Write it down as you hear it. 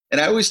And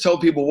I always tell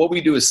people what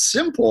we do is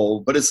simple,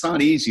 but it's not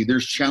easy.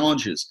 There's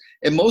challenges.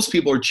 And most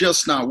people are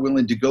just not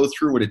willing to go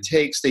through what it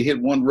takes. They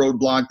hit one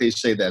roadblock, they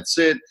say that's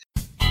it.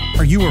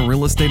 Are you a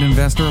real estate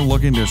investor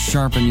looking to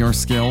sharpen your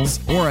skills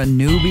or a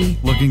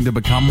newbie looking to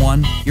become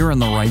one? You're in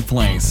the right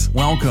place.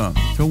 Welcome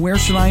to Where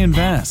Should I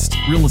Invest?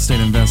 Real Estate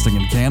Investing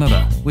in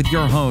Canada with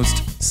your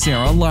host,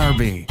 Sarah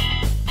Larbi.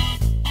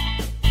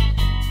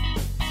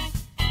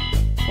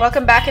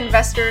 Welcome back,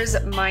 investors.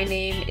 My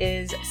name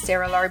is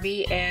Sarah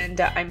Larbi, and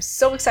I'm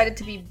so excited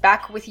to be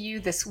back with you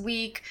this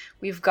week.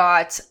 We've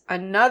got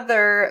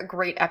another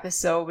great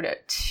episode,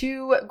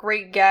 2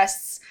 great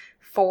guests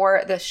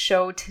for the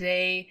show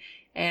today,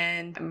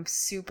 and I'm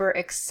super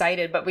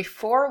excited. But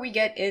before we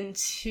get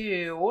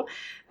into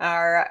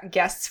our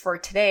guests for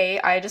today,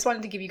 I just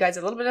wanted to give you guys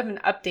a little bit of an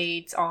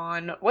update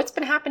on what's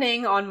been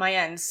happening on my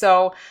end.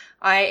 So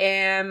I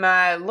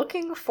am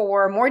looking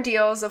for more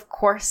deals. Of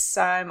course,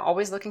 I'm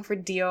always looking for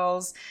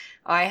deals.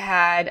 I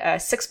had a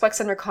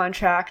sixplex under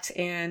contract,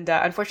 and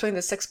unfortunately the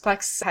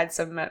sixplex had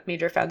some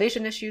major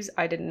foundation issues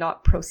I did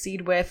not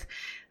proceed with.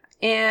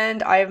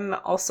 And I'm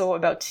also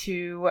about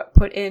to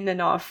put in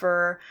an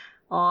offer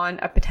on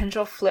a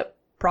potential flip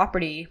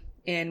property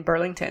in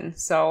Burlington.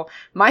 So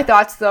my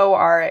thoughts though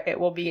are it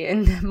will be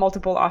in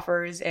multiple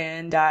offers,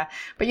 and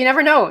but you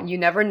never know. You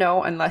never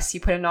know unless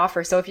you put an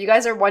offer. So if you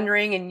guys are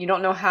wondering and you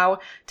don't know how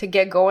to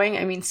get going,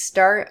 I mean,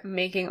 start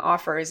making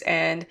offers,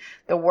 and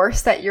the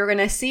worst that you're going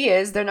to see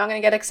is they're not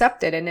going to get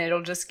accepted, and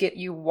it'll just get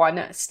you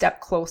one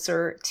step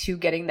closer to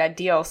getting that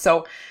deal.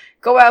 So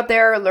go out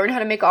there, learn how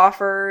to make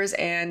offers,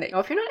 and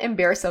if you're not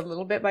embarrassed a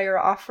little bit by your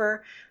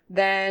offer,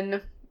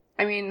 then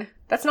I mean,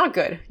 that's not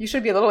good. You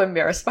should be a little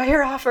embarrassed by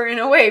your offer in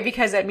a way,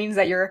 because that means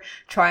that you're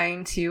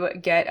trying to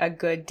get a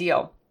good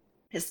deal.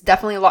 It's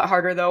definitely a lot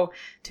harder though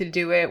to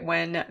do it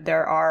when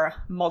there are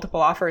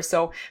multiple offers.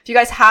 So if you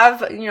guys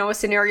have, a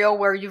scenario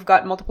where you've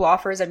got multiple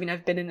offers, I mean,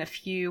 I've been in a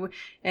few,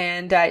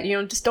 and,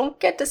 just don't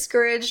get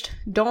discouraged.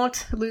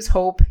 Don't lose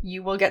hope.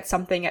 You will get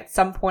something at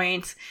some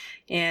point,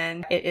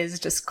 and it is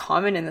just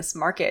common in this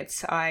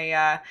market.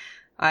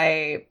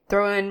 I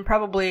throw in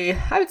probably,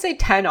 I would say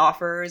 10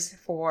 offers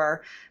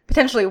for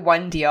potentially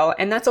one deal,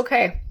 and that's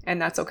okay.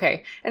 And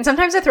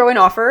sometimes I throw in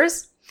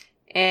offers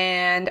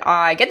and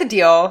I get the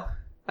deal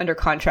under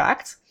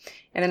contract,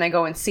 and then I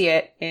go and see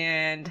it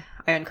and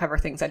I uncover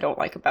things I don't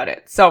like about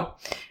it. So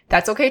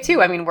that's okay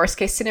too. I mean, worst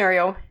case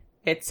scenario,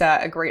 it's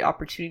a great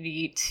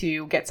opportunity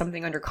to get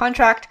something under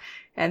contract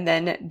and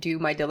then do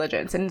my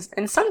diligence.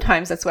 And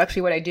sometimes that's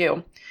actually what I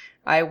do.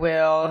 I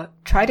will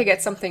try to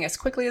get something as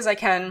quickly as I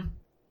can,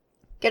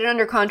 get it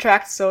under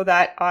contract so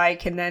that I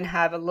can then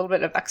have a little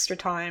bit of extra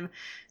time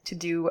to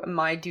do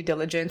my due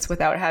diligence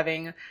without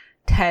having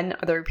 10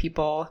 other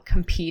people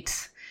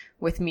compete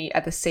with me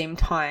at the same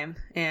time.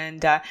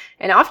 And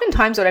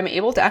oftentimes what I'm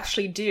able to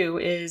actually do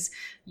is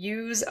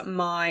use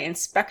my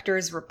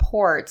inspector's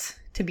report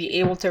to be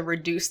able to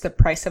reduce the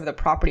price of the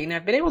property. And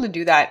I've been able to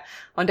do that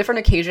on different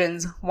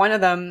occasions. One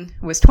of them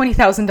was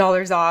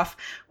 $20,000 off.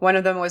 One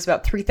of them was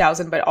about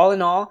 $3,000, but all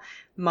in all,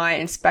 my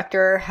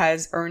inspector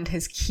has earned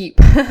his keep.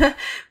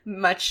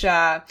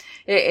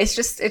 It's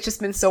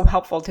just been so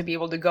helpful to be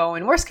able to go,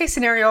 in worst case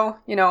scenario,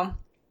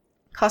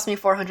 cost me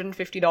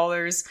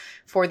 $450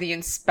 for the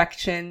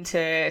inspection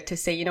to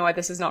say, you know what,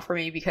 this is not for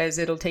me, because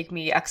it'll take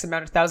me X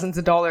amount of thousands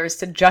of dollars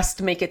to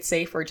just make it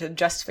safe or to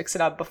just fix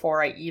it up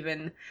before I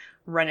even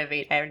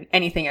renovate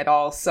anything at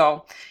all.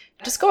 So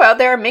just go out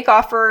there, make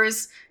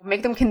offers,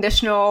 make them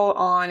conditional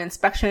on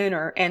inspection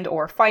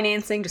or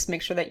financing. Just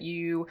make sure that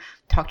you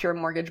talk to your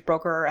mortgage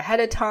broker ahead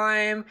of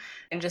time,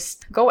 and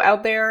just go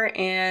out there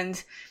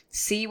and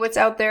see what's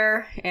out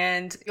there.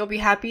 And you'll be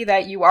happy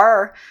that you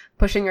are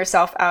pushing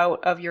yourself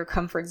out of your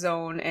comfort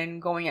zone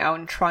and going out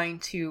and trying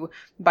to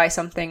buy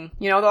something.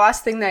 The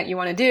last thing that you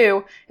want to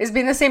do is be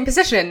in the same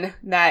position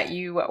that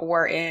you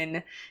were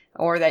in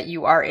or that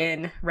you are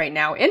in right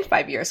now in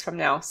 5 years from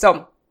now.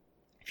 So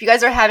if you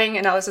guys are having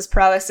analysis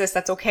paralysis,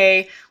 that's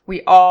okay.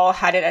 We all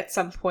had it at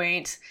some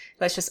point.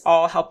 Let's just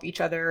all help each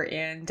other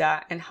and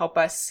help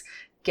us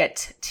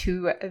get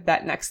to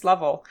that next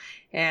level.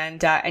 And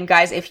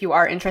guys, if you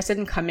are interested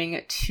in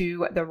coming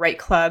to the Right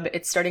Club,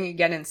 it's starting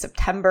again in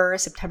September.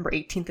 September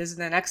 18th is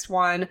the next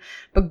one.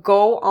 But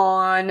go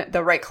on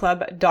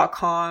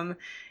therightclub.com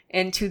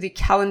into the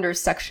calendar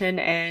section,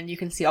 and you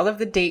can see all of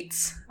the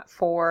dates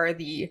for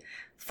the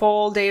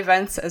full day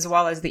events as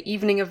well as the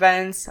evening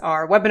events,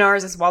 our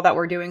webinars as well that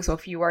we're doing. So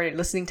if you are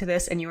listening to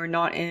this and you are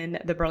not in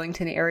the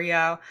Burlington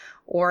area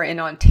or in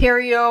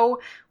Ontario,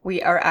 we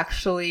are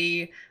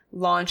actually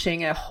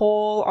launching a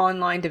whole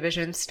online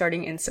division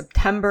starting in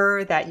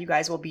September that you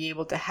guys will be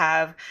able to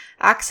have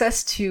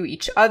access to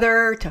each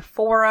other, to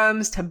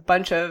forums, to a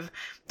bunch of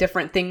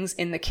different things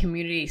in the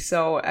community.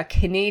 So a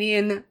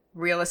Canadian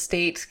real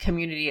estate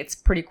community. It's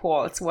pretty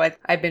cool. It's what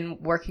I've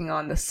been working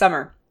on this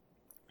summer.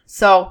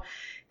 So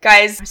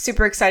guys, I'm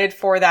super excited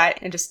for that,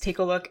 and just take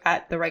a look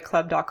at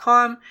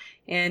therightclub.com.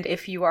 And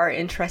if you are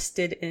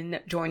interested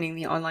in joining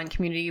the online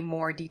community,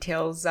 more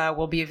details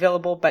will be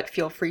available, but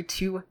feel free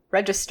to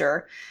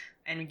register.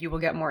 and you will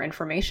get more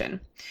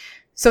information.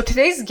 So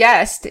today's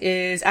guest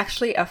is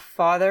actually a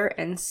father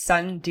and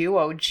son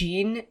duo,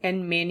 Gene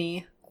and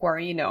Manny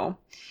Guarino.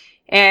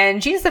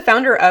 And Gene's the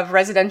founder of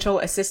Residential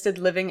Assisted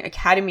Living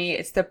Academy.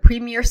 It's the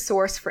premier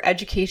source for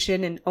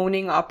education in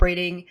owning,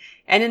 operating,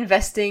 and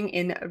investing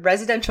in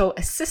residential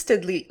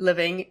assisted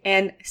living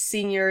and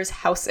seniors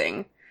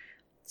housing.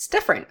 It's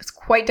different. It's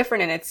quite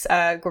different, and it's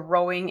a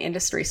growing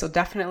industry. So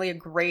definitely a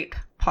great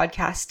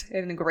podcast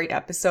and a great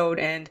episode.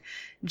 And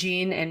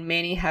Gene and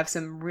Manny have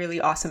some really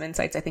awesome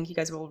insights I think you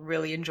guys will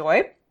really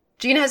enjoy.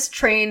 Gene has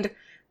trained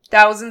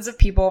thousands of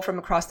people from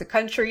across the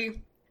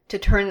country to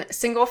turn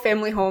single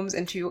family homes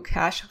into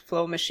cash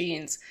flow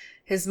machines.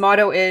 His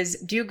motto is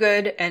do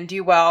good and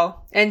do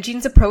well. And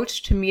Gene's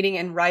approach to meeting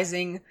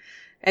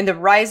the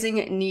rising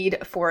need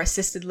for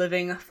assisted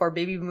living for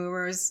baby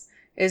boomers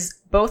is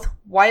both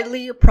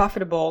widely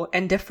profitable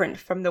and different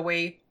from the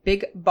way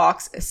big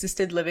box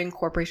assisted living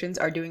corporations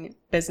are doing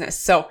business.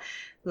 So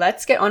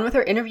let's get on with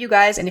our interview,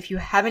 guys. And if you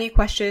have any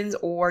questions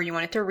or you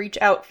wanted to reach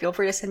out, feel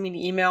free to send me an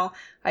email.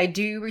 I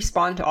do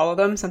respond to all of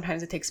them.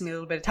 Sometimes it takes me a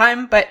little bit of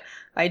time, but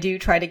I do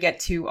try to get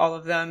to all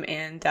of them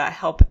and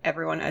help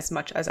everyone as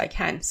much as I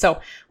can. So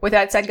with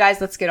that said,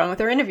 guys, let's get on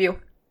with our interview.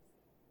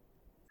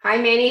 Hi,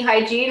 Manny.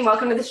 Hi, Gene.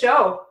 Welcome to the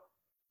show.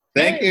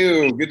 Thank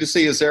you. Good to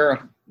see you,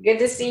 Sarah. Good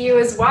to see you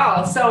as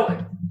well.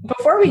 So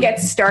before we get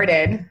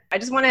started, I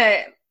just want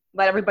to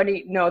let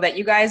everybody know that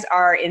you guys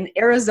are in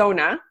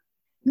Arizona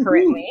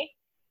currently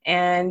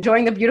and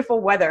enjoying the beautiful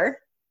weather.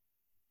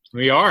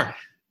 We are.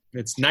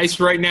 It's nice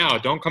right now.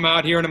 Don't come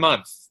out here in a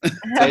month.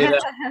 Tell you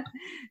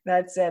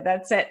that.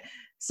 That's it.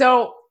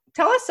 So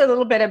tell us a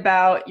little bit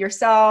about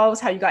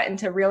yourselves, how you got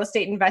into real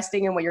estate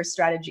investing, and what your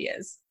strategy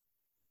is.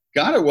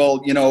 Got it.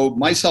 Well,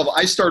 myself,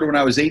 I started when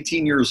I was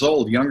 18 years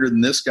old, younger than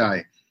this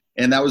guy.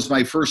 And that was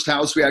my first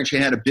house. We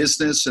actually had a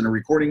business and a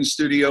recording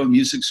studio,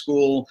 music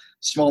school,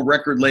 small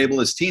record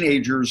label as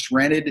teenagers,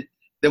 rented.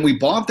 Then we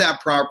bought that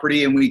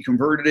property and we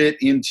converted it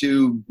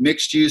into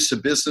mixed use, a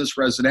business,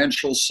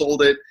 residential,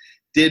 sold it,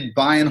 did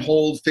buy and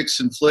hold, fix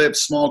and flip,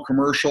 small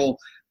commercial.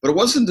 But it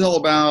wasn't until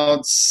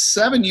about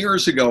 7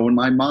 years ago when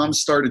my mom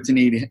started to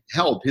need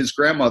help, his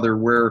grandmother,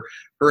 where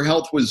her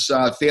health was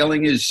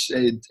failing as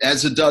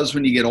it does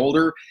when you get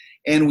older.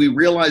 And we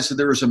realized that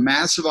there was a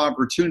massive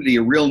opportunity,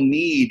 a real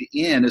need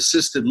in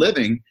assisted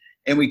living.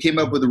 And we came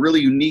up with a really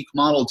unique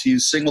model to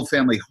use single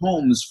family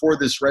homes for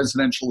this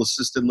residential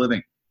assisted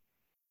living.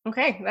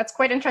 Okay, that's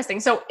quite interesting.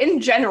 So in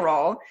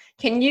general,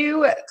 can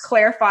you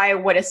clarify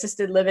what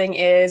assisted living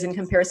is in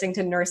comparison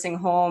to nursing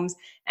homes,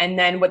 and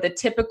then what the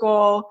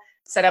typical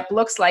setup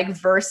looks like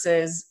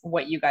versus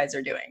what you guys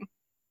are doing?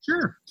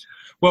 Sure.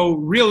 Well,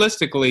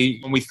 realistically,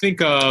 when we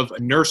think of a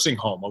nursing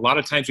home, a lot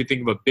of times we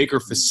think of a bigger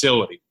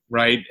facility,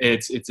 right?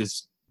 It's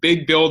this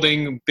big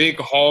building, big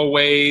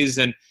hallways,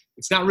 and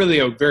it's not really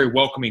a very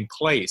welcoming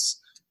place.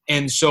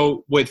 And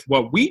so with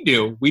what we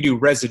do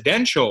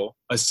residential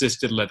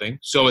assisted living.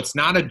 So it's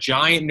not a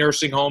giant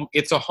nursing home.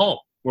 It's a home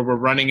where we're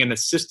running an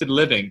assisted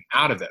living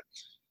out of it.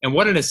 And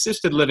what an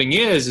assisted living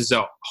is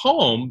a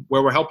home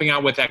where we're helping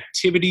out with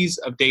activities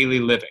of daily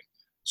living.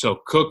 So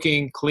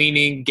cooking,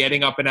 cleaning,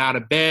 getting up and out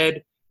of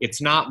bed. It's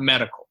not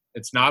medical.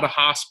 It's not a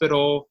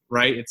hospital,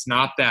 right? It's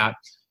not that.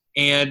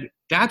 And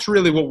that's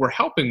really what we're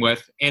helping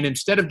with. And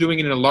instead of doing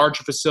it in a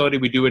larger facility,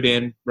 we do it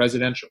in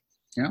residential.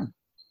 Yeah.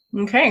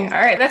 Okay.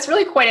 All right. That's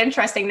really quite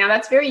interesting. Now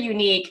that's very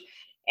unique.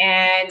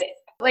 And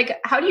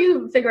how do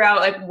you figure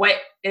out what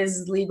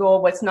is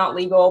legal, what's not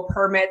legal,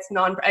 permits,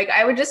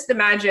 I would just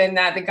imagine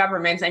that the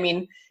government,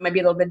 it might be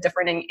a little bit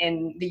different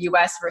in the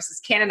US versus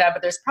Canada,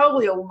 but there's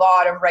probably a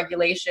lot of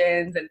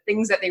regulations and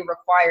things that they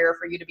require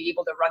for you to be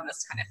able to run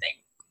this kind of thing.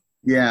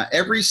 Yeah,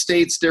 every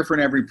state's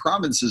different. Every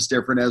province is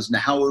different as to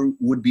how it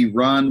would be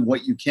run,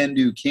 what you can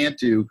do, can't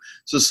do.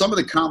 So some of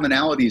the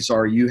commonalities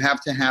are you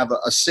have to have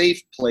a safe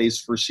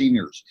place for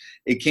seniors.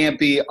 It can't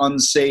be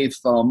unsafe,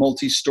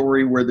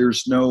 multi-story where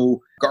there's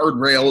no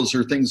guardrails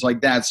or things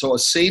like that. So a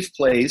safe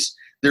place.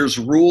 There's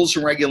rules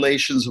and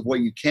regulations of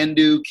what you can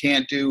do,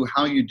 can't do,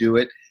 how you do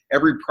it.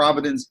 Every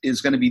province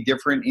is going to be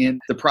different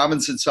the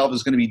province itself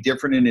is going to be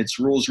different in its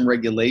rules and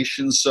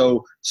regulations.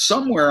 So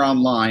somewhere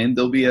online,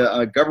 there'll be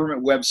a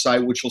government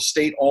website which will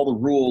state all the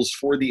rules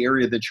for the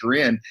area that you're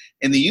in.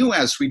 In the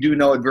U.S., we do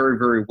know it very,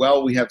 very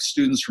well. We have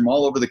students from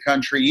all over the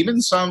country,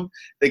 even some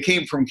that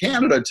came from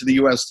Canada to the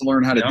U.S. to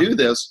learn how to do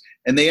this,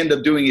 and they end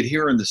up doing it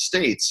here in the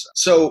States.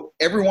 So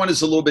everyone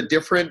is a little bit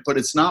different, but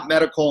it's not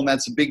medical, and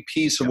that's a big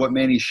piece of what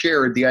Manny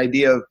shared, the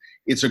idea of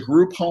it's a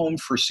group home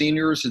for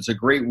seniors. It's a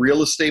great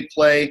real estate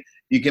play.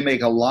 You can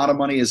make a lot of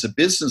money as a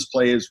business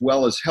play as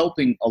well as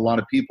helping a lot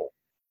of people.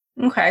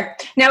 Okay.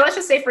 Now let's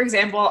just say, for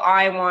example,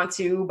 I want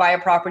to buy a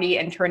property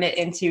and turn it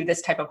into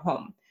this type of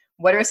home.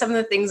 What are some of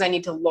the things I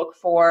need to look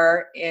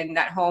for in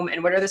that home?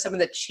 And what are some of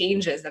the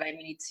changes that I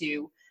need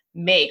to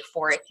make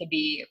for it to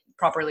be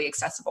properly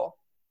accessible?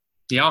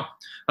 Yeah,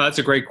 that's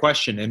a great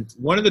question. And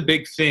one of the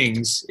big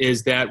things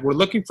is that we're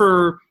looking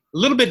for a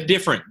little bit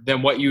different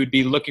than what you would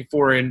be looking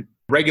for in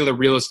regular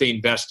real estate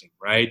investing,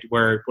 right?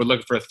 Where we're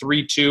looking for a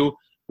 3-2.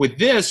 With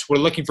this, we're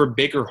looking for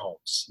bigger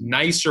homes,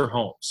 nicer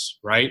homes,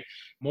 right?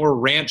 More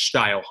ranch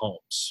style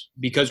homes.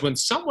 Because when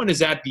someone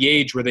is at the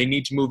age where they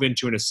need to move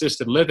into an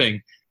assisted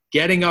living,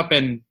 getting up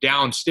and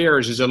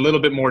downstairs is a little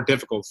bit more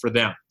difficult for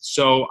them.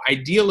 So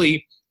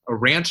ideally, a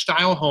ranch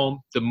style home,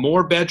 the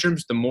more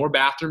bedrooms, the more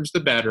bathrooms, the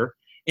better.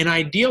 And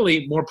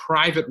ideally, more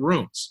private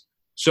rooms.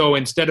 So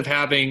instead of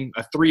having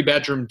a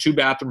 3-bedroom,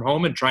 2-bathroom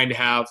home and trying to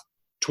have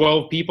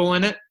 12 people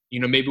in it,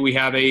 maybe we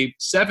have a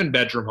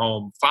 7-bedroom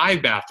home,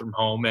 5-bathroom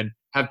home, and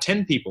have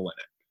 10 people in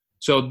it.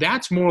 So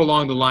that's more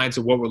along the lines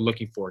of what we're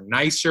looking for.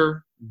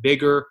 Nicer,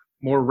 bigger,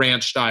 more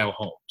ranch-style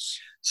homes.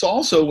 So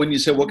also when you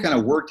say what kind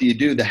of work do you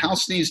do, the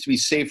house needs to be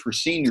safe for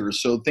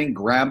seniors. So think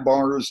grab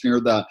bars near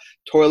the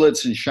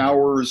toilets and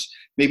showers,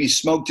 maybe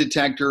smoke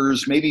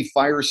detectors, maybe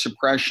fire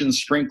suppression,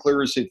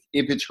 sprinklers if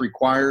it's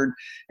required.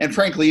 And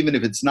frankly, even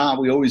if it's not,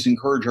 we always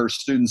encourage our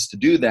students to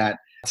do that.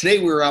 Today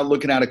we were out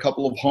looking at a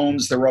couple of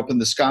homes that were up in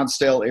the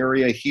Scottsdale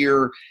area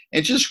here,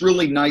 and just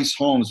really nice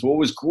homes. What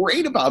was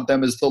great about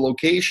them is the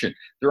location.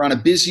 They're on a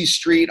busy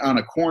street on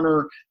a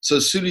corner, so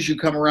as soon as you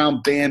come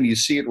around, bam, you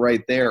see it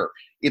right there.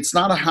 It's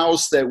not a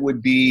house that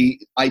would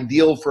be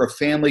ideal for a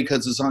family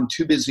because it's on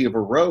too busy of a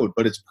road,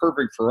 but it's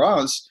perfect for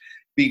us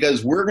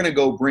because we're going to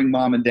go bring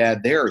mom and dad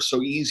there.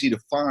 So easy to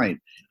find.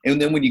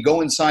 And then when you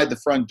go inside the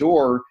front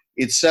door,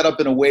 it's set up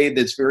in a way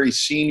that's very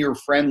senior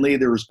friendly.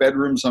 There's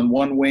bedrooms on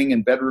one wing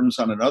and bedrooms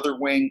on another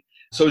wing.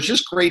 So it's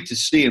just great to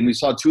see. And we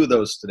saw 2 of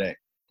those today.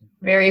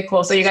 Very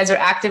cool. So you guys are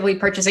actively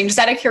purchasing. Just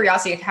out of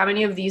curiosity, how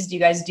many of these do you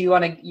guys do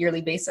on a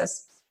yearly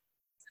basis?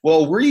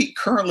 Well, we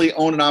currently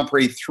own and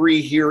operate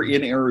 3 here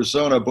in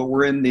Arizona, but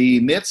we're in the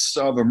midst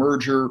of a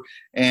merger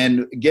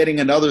and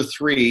getting another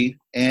 3.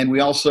 And we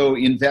also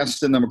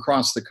invest in them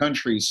across the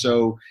country.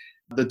 So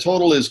the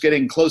total is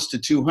getting close to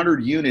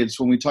 200 units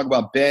when we talk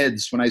about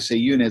beds. When I say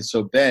units,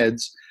 so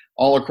beds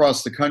all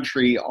across the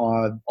country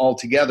all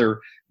together.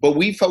 But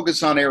we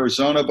focus on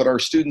Arizona, but our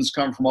students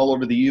come from all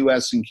over the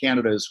U.S. and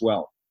Canada as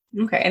well.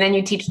 Okay. And then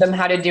you teach them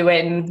how to do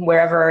it in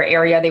wherever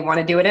area they want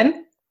to do it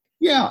in?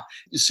 Yeah.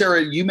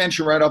 Sarah, you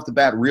mentioned right off the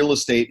bat real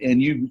estate,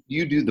 and you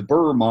do the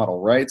BRRRR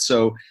model, right?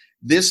 So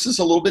this is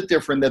a little bit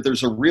different, that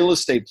there's a real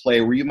estate play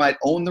where you might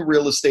own the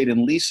real estate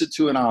and lease it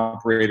to an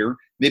operator,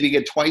 maybe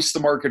get twice the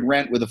market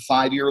rent with a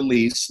 5-year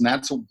lease, and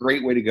that's a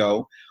great way to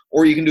go.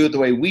 Or you can do it the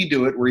way we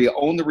do it, where you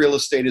own the real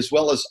estate as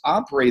well as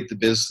operate the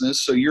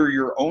business, so you're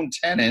your own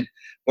tenant,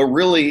 but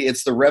really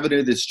it's the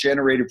revenue that's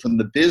generated from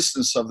the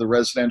business of the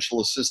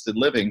residential assisted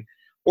living.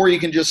 Or you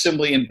can just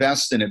simply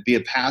invest in it, be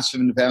a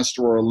passive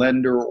investor or a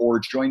lender or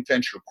a joint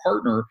venture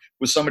partner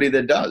with somebody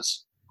that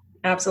does.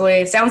 Absolutely.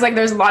 It sounds like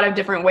there's a lot of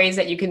different ways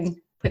that you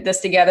can put this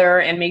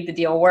together and make the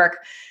deal work.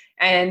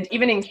 And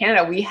even in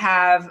Canada, we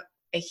have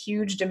a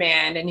huge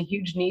demand and a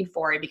huge need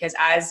for it because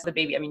as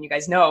you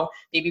guys know,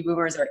 baby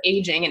boomers are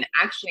aging, and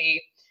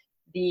actually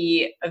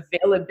the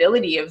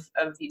availability of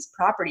these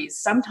properties,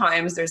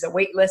 sometimes there's a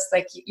wait list,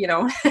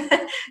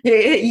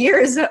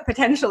 years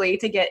potentially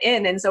to get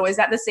in. And so is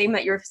that the same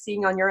that you're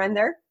seeing on your end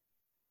there?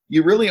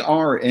 You really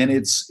are. And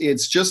it's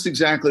just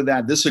exactly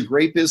that. This is a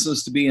great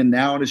business to be in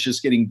now, and it's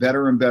just getting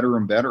better and better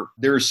and better.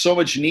 There's so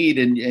much need.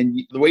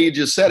 And the way you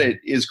just said it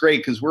is great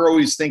because we're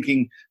always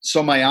thinking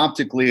so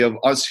myopically of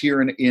us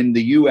here in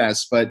the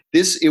U.S., but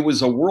it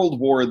was a world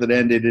war that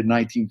ended in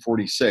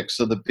 1946.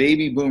 So the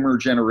baby boomer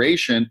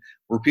generation,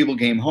 where people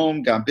came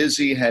home, got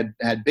busy, had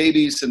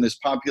babies, and this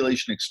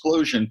population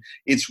explosion,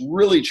 it's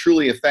really,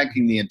 truly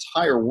affecting the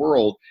entire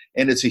world.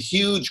 And it's a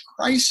huge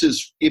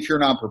crisis if you're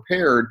not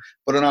prepared,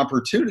 but an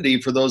opportunity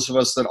for those of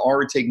us that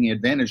are taking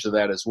advantage of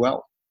that as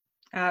well.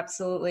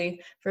 Absolutely,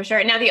 for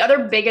sure. Now, the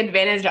other big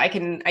advantage I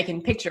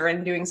can picture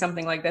in doing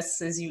something like this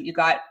is you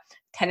got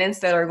tenants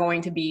that are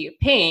going to be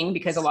paying,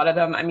 because a lot of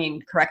them,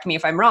 correct me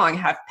if I'm wrong,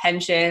 have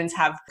pensions,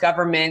 have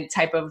government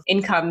type of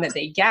income that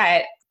they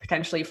get,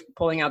 potentially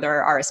pulling out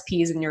their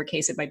RSPs. In your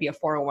case, it might be a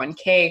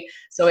 401k.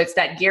 So it's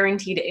that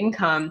guaranteed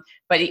income.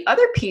 But the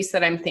other piece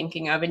that I'm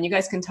thinking of, and you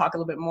guys can talk a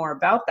little bit more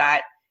about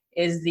that,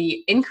 is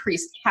the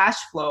increased cash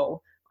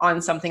flow on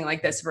something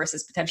like this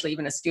versus potentially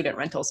even a student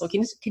rental. So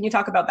can you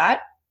talk about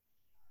that?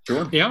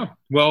 Sure. Yeah.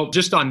 Well,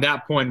 just on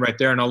that point right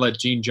there, and I'll let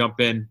Gene jump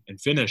in and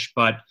finish.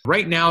 But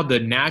right now, the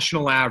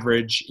national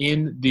average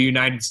in the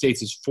United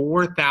States is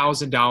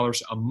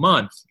 $4,000 a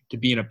month to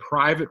be in a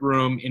private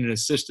room in an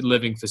assisted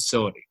living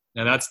facility.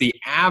 Now, that's the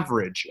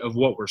average of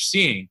what we're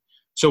seeing.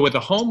 So with a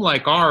home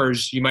like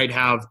ours, you might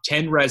have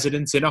 10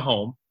 residents in a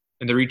home,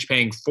 and they're each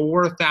paying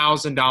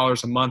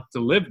 $4,000 a month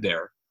to live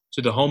there.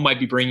 So the home might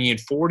be bringing in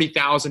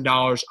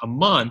 $40,000 a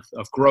month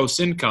of gross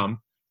income.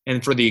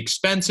 And for the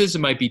expenses, it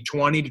might be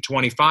 $20,000 to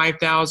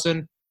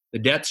 $25,000. The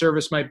debt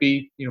service might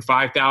be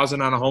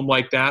 $5,000 on a home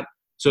like that.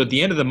 So at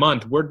the end of the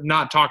month, we're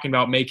not talking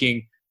about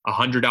making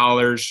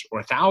 $100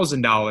 or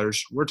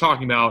 $1,000. We're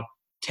talking about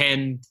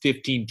 $10,000,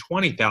 $15,000,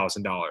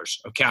 $20,000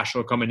 of cash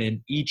flow coming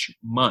in each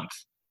month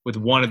with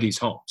one of these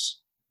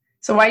homes.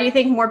 So why do you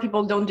think more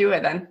people don't do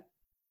it then?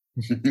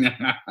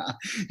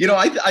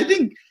 I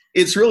think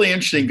It's really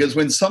interesting because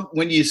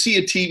when you see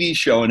a TV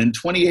show and in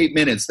 28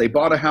 minutes they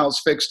bought a house,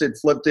 fixed it,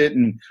 flipped it,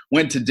 and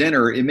went to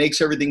dinner, it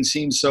makes everything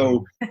seem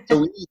so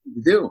easy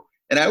to do.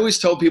 And I always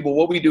tell people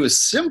what we do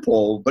is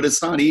simple, but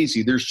it's not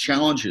easy. There's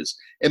challenges.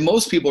 And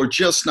most people are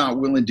just not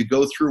willing to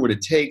go through what it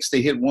takes.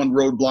 They hit one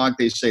roadblock.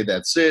 They say,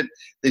 that's it.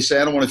 They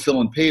say, I don't want to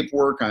fill in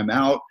paperwork. I'm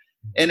out.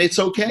 And it's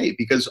okay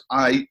because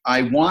I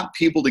want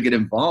people to get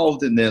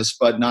involved in this,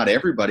 but not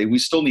everybody. We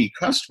still need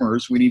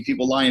customers. We need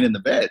people lying in the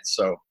bed.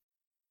 So.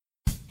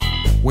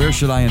 Where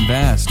Should I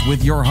Invest?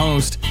 With your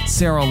host,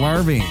 Sarah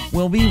Larbi.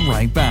 We'll be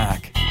right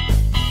back.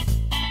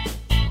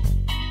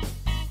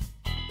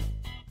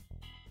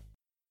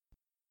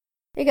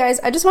 Hey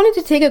guys, I just wanted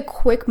to take a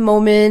quick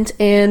moment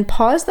and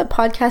pause the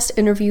podcast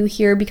interview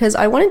here because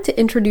I wanted to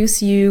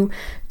introduce you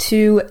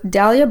to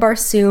Dalia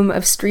Barsoum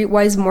of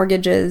Streetwise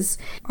Mortgages.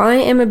 I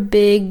am a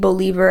big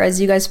believer, as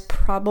you guys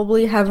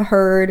probably have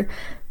heard,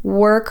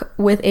 work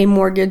with a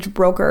mortgage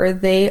broker.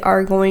 They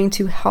are going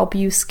to help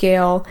you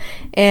scale.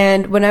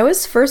 And when I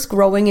was first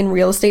growing in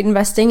real estate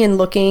investing and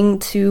looking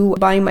to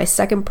buying my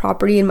second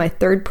property and my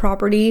third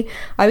property,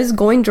 I was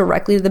going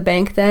directly to the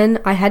bank then.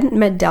 I hadn't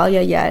met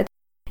Dalia yet.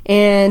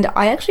 And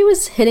I actually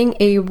was hitting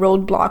a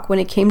roadblock when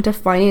it came to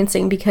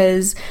financing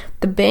because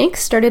the bank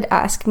started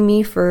asking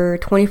me for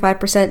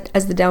 25%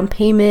 as the down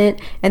payment.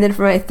 And then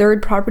for my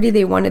third property,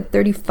 they wanted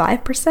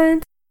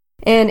 35%.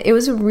 And it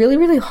was really,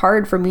 really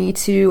hard for me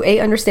to A,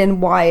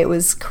 understand why it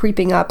was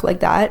creeping up like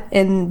that,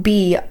 and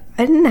B,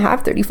 I didn't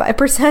have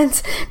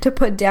 35% to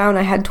put down.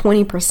 I had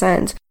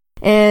 20%.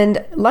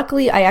 And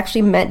luckily, I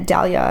actually met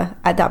Dalia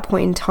at that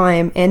point in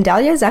time. And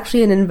Dalia is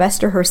actually an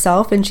investor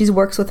herself, and she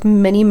works with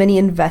many, many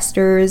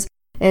investors.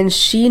 And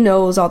she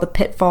knows all the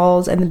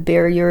pitfalls and the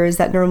barriers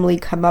that normally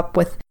come up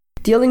with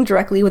dealing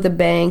directly with a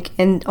bank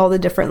and all the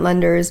different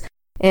lenders.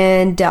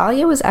 And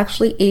Dalia was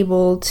actually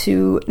able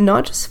to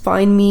not just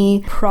find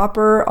me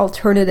proper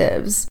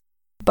alternatives,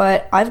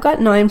 but I've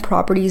got 9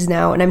 properties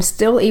now and I'm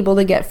still able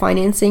to get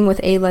financing with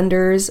A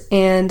lenders,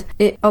 and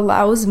it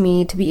allows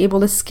me to be able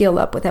to scale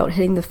up without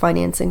hitting the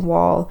financing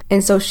wall.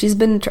 And so she's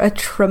been a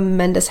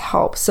tremendous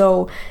help.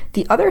 So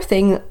the other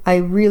thing I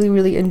really,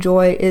 really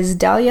enjoy is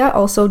Dalia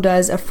also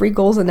does a free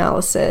goals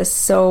analysis.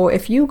 So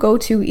if you go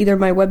to either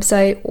my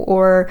website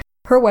or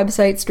her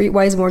website,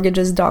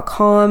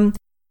 streetwisemortgages.com,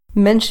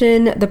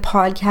 mention the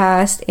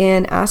podcast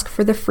and ask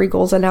for the free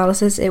goals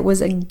analysis, it was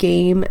a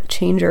game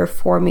changer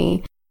for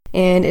me.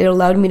 And it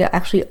allowed me to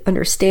actually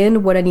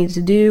understand what I needed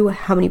to do,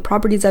 how many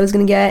properties I was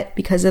going to get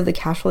because of the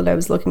cash flow that I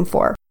was looking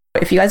for.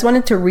 If you guys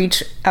wanted to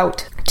reach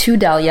out to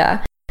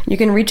Dalia, you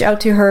can reach out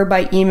to her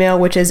by email,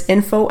 which is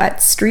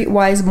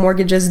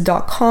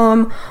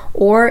info@streetwisemortgages.com,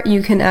 or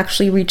you can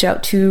actually reach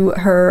out to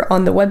her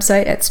on the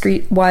website at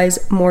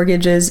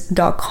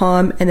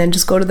streetwisemortgages.com and then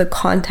just go to the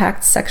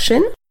contact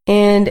section.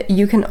 And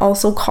you can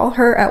also call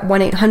her at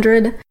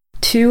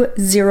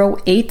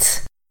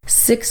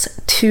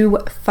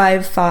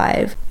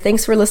 1-800-208-6255.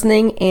 Thanks for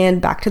listening,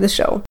 and back to the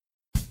show.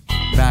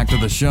 Back to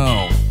the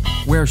show.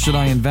 Where Should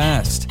I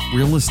Invest?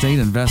 Real estate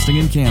investing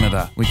in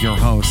Canada with your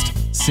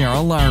host, Sarah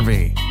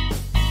Larbi.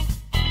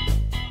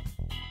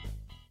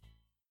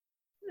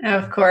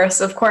 Of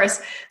course.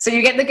 So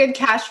you get the good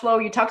cash flow.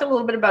 You talked a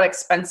little bit about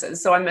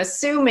expenses. So I'm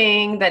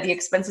assuming that the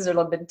expenses are a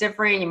little bit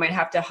different. You might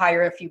have to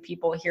hire a few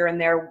people here and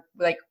there.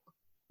 Like,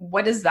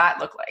 what does that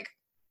look like?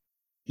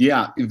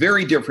 Yeah,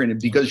 very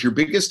different, because your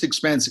biggest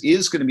expense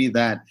is going to be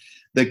that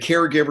the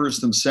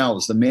caregivers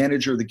themselves, the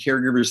manager, the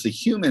caregivers, the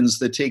humans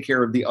that take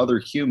care of the other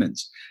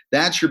humans.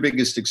 That's your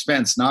biggest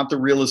expense, not the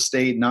real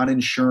estate, not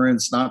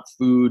insurance, not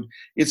food.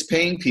 It's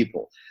paying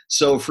people.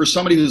 So for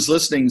somebody who's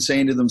listening,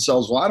 saying to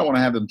themselves, well, I don't want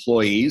to have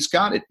employees,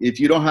 got it. If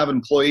you don't have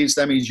employees,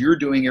 that means you're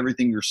doing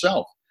everything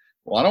yourself.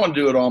 Well, I don't want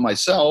to do it all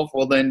myself.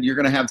 Well, then you're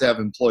going to have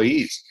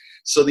employees.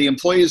 So the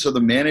employees are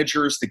the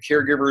managers, the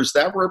caregivers.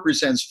 That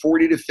represents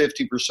 40 to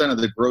 50% of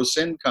the gross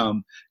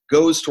income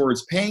goes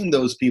towards paying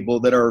those people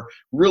that are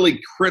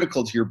really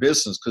critical to your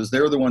business, because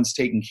they're the ones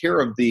taking care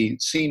of the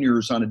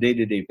seniors on a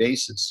day-to-day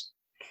basis.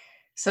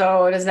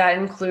 So does that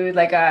include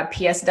like a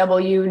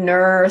PSW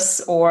nurse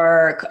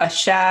or a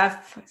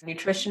chef,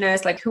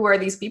 nutritionist? Like, who are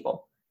these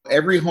people?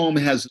 Every home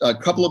has a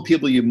couple of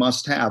people you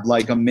must have,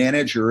 like a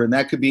manager, and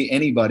that could be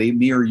anybody,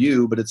 me or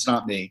you, but it's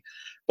not me.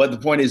 But the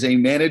point is a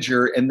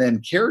manager, and then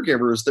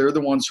caregivers, they're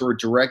the ones who are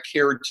direct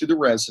care to the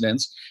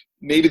residents.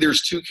 Maybe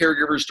there's 2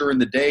 caregivers during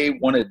the day,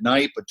 1 at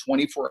night, but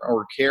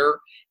 24-hour care.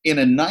 In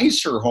a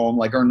nicer home,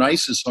 like our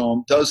nicest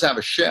home, does have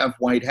a chef,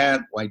 white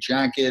hat, white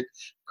jacket,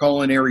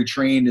 culinary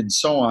trained, and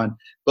so on.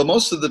 But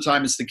most of the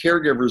time, it's the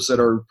caregivers that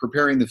are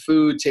preparing the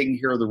food, taking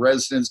care of the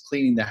residents,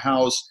 cleaning the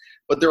house.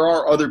 But there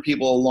are other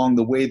people along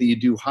the way that you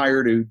do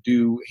hire to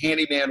do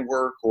handyman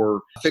work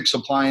or fix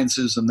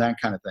appliances and that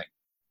kind of thing.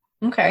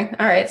 Okay.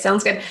 All right.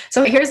 Sounds good.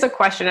 So here's the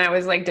question. I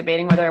was like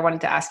debating whether I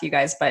wanted to ask you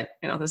guys, but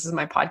this is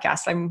my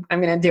podcast. I'm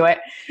going to do it.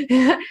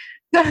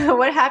 So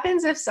what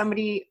happens if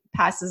somebody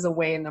passes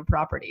away in the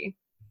property?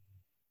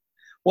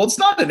 Well, it's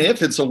not an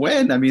if, it's a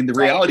when. I mean, the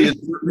reality is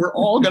we're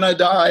all going to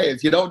die.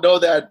 If you don't know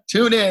that,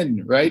 tune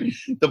in, right?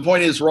 The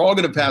point is we're all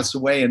going to pass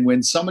away. And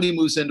when somebody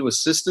moves into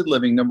assisted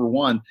living, number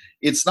one,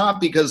 it's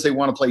not because they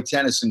want to play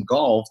tennis and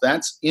golf.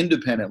 That's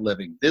independent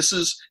living. This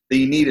is,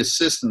 they need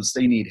assistance.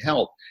 They need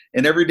help.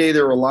 And every day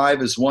they're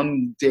alive is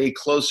one day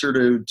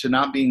closer to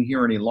not being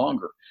here any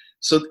longer.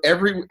 So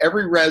every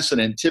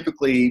resident,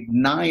 typically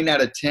 9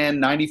 out of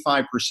 10,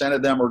 95%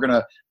 of them are going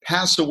to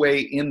pass away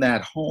in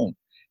that home.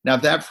 Now,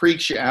 if that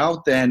freaks you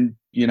out, then,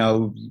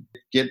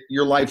 get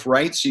your life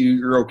right so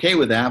you're okay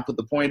with that. But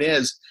the point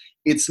is,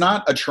 it's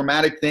not a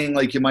traumatic thing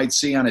like you might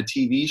see on a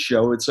TV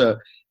show. It's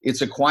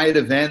a quiet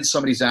event.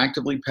 Somebody's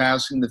actively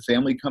passing. The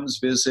family comes,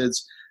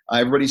 visits.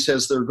 Everybody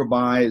says their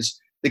goodbyes.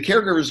 The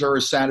caregivers are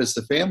as sad as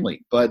the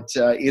family, but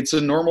it's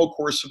a normal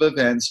course of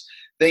events.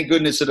 Thank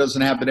goodness it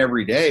doesn't happen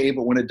every day,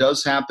 but when it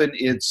does happen,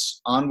 it's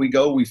on we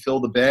go. We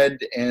fill the bed,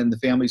 and the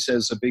family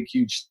says a big,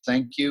 huge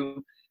thank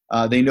you.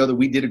 They know that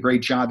we did a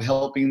great job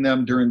helping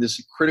them during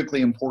this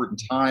critically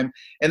important time.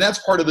 And that's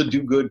part of the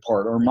do good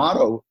part. Our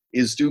motto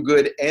is do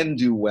good and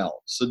do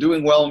well. So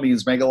doing well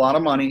means make a lot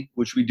of money,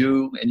 which we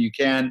do and you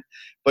can,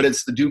 but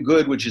it's the do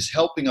good, which is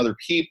helping other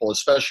people,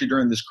 especially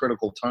during this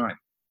critical time.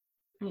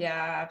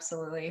 Yeah,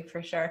 absolutely.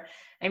 For sure.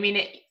 I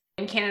mean,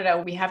 in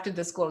Canada, we have to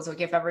disclose,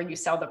 like, if ever you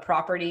sell the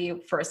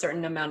property for a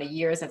certain amount of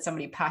years that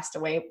somebody passed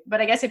away.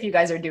 But I guess if you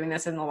guys are doing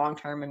this in the long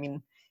term, I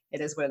mean,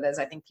 it is what it is.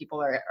 I think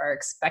people are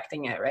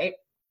expecting it, right?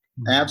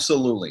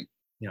 Absolutely.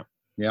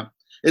 Yeah.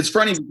 It's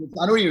funny because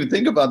I don't even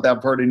think about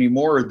that part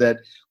anymore, that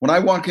when I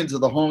walk into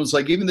the homes,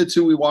 like even the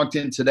two we walked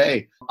in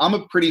today, I'm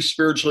a pretty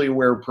spiritually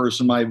aware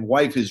person. My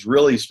wife is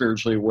really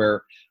spiritually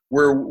aware,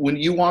 where when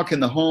you walk in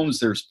the homes,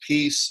 there's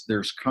peace,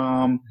 there's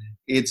calm.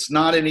 It's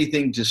not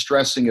anything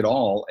distressing at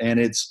all. And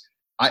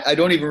I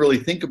don't even really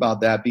think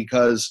about that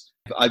because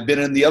I've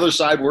been on the other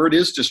side where it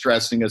is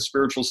distressing, a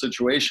spiritual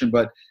situation.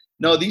 But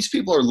no, these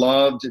people are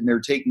loved and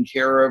they're taken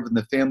care of and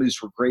the families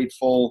were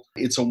grateful.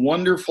 It's a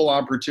wonderful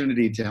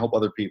opportunity to help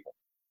other people.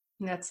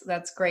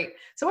 That's great.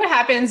 So what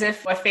happens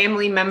if a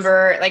family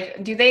member,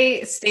 like, do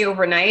they stay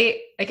overnight?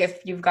 Like if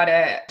you've got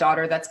a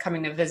daughter that's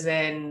coming to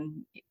visit,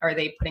 and are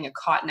they putting a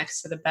cot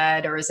next to the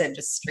bed, or is it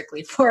just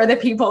strictly for the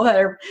people that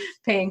are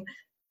paying?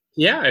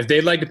 Yeah, if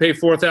they'd like to pay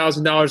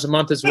 $4,000 a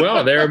month as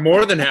well, they're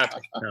more than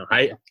happy.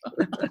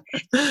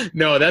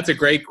 No, that's a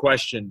great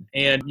question.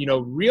 And,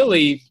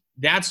 really,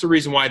 that's the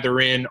reason why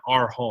they're in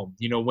our home.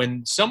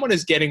 When someone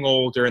is getting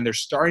older and they're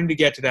starting to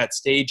get to that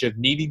stage of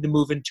needing to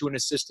move into an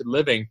assisted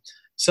living,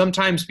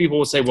 sometimes people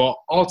will say,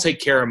 well, I'll take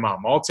care of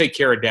mom. I'll take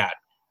care of dad.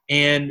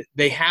 And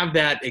they have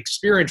that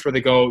experience where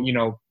they go,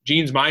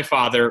 Gene's my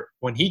father.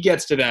 When he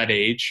gets to that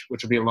age,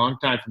 which will be a long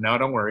time from now,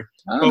 don't worry.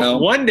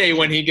 But one day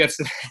when he gets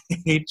to that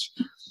age,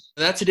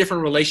 that's a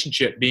different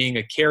relationship, being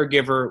a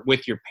caregiver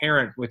with your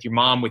parent, with your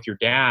mom, with your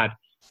dad.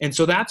 And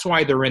so that's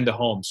why they're in the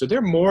home. So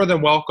they're more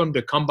than welcome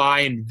to come by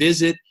and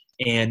visit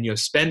and,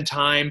 spend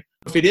time.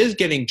 If it is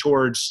getting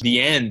towards the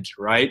end,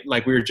 right,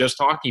 like we were just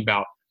talking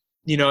about,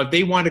 if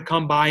they want to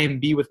come by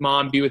and be with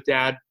mom, be with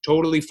dad,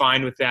 totally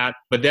fine with that.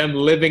 But them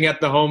living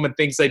at the home and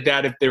things like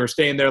that, if they were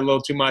staying there a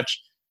little too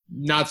much,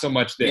 not so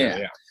much there.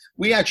 Yeah.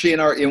 We actually,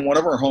 in one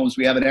of our homes,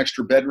 we have an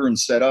extra bedroom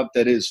set up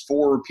that is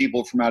for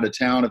people from out of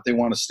town. If they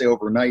want to stay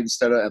overnight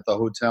instead of at the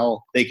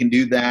hotel, they can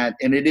do that.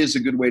 And it is a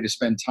good way to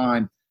spend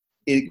time.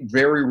 It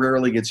very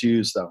rarely gets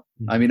used, though.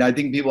 I mean, I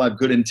think people have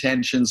good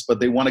intentions, but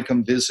they want to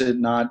come visit,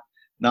 not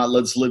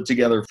let's live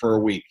together for a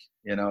week.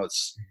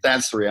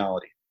 That's the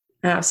reality.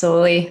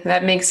 Absolutely.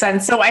 That makes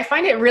sense. So I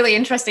find it really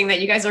interesting that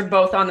you guys are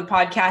both on the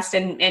podcast,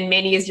 and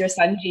Manny is your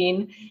son,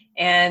 Gene.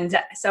 And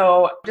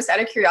so just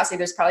out of curiosity,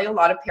 there's probably a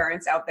lot of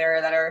parents out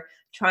there that are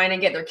trying to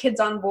get their kids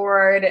on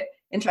board,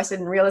 interested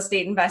in real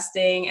estate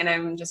investing. And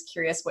I'm just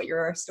curious what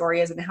your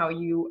story is and how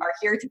you are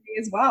here today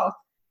as well.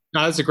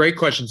 No, that's a great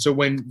question. So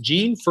when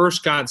Gene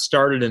first got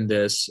started in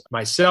this,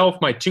 myself,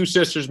 my two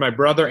sisters, my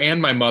brother,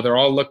 and my mother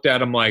all looked at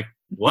him like,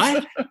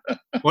 what?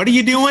 What are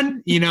you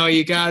doing?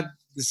 You got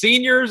the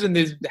seniors and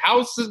the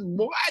houses.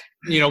 What?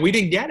 We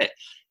didn't get it.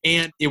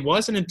 And it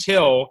wasn't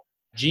until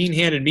Gene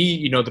handed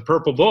me, the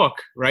purple book,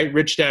 right?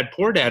 Rich Dad,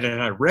 Poor Dad.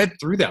 And I read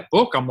through that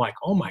book. I'm like,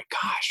 oh my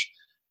gosh,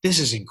 this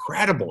is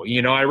incredible.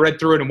 I read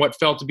through it in what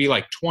felt to be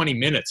like 20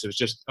 minutes. It was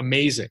just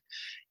amazing.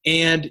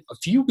 And a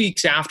few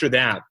weeks after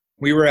that,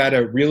 we were at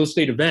a real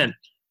estate event,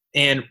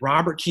 and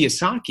Robert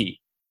Kiyosaki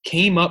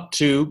came up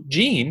to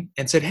Gene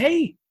and said,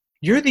 hey,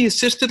 you're the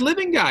assisted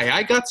living guy.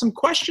 I got some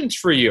questions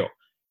for you.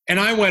 And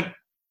I went,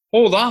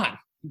 hold on,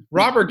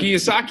 Robert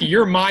Kiyosaki,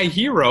 you're my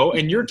hero,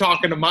 and you're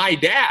talking to my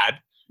dad.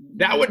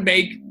 That would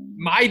make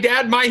my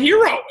dad my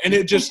hero. And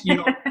it just,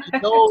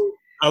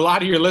 a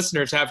lot of your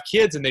listeners have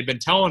kids and they've been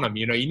telling them,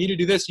 you need to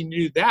do this, you need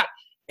to do that.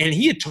 And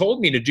he had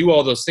told me to do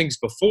all those things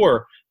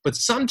before, but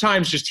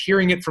sometimes just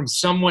hearing it from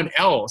someone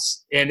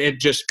else and it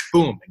just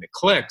boom, and it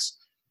clicks.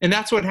 And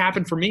that's what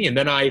happened for me. And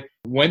then I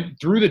went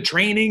through the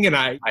training and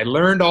I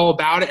learned all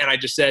about it. And I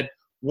just said,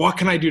 what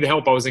can I do to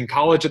help? I was in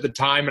college at the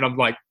time and I'm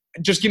like,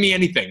 just give me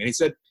anything. And he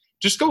said,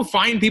 just go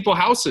find people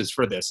houses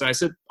for this. And I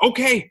said,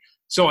 okay.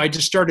 So I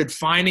just started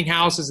finding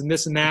houses and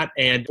this and that.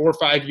 And 4 or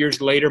 5 years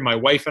later, my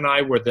wife and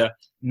I were the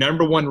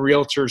 #1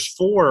 realtors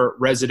for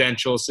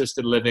residential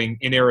assisted living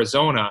in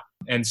Arizona.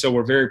 And so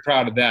we're very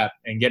proud of that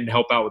and getting to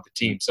help out with the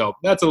team. So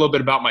that's a little bit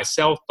about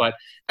myself, but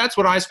that's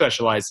what I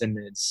specialize in,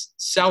 is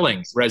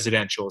selling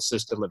residential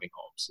assisted living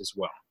homes as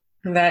well.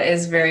 That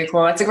is very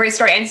cool. That's a great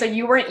story. And so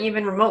you weren't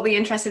even remotely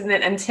interested in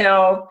it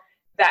until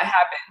that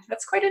happened.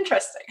 That's quite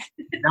interesting.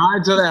 Not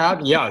until that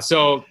happened. Yeah.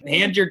 So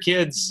hand your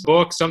kids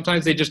books.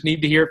 Sometimes they just need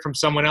to hear it from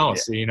someone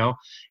else, you know,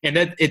 and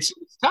that it's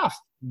tough,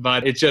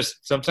 but it's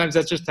just, sometimes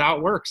that's just how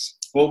it works.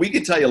 Well, we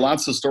could tell you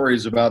lots of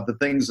stories about the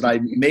things that I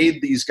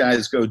made these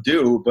guys go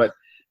do, but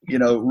you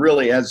know,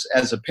 really as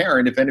a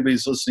parent, if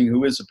anybody's listening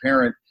who is a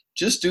parent,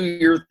 just do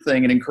your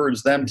thing and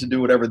encourage them to do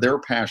whatever they're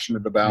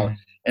passionate about. Mm-hmm.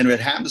 And if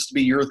it happens to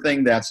be your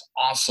thing, that's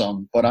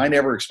awesome. But I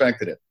never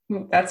expected it.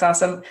 That's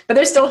awesome. But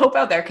there's still hope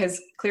out there,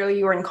 because clearly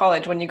you were in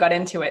college when you got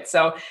into it.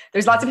 So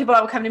there's lots of people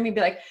that will come to me and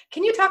be like,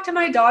 can you talk to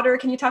my daughter?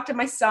 Can you talk to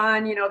my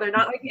son? You know, they're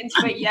not like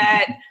into it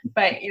yet,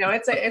 but you know,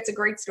 it's a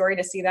great story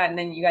to see that. And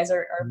then you guys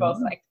are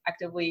both like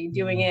actively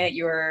doing it.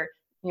 You're,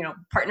 you know,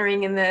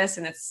 partnering in this,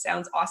 and it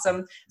sounds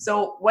awesome.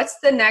 So what's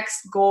the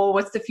next goal?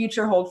 What's the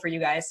future hold for you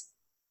guys?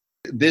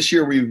 This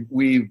year,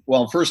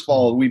 well, first of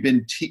all, we've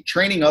been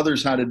training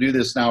others how to do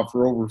this now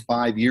for over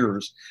 5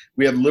 years.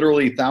 We have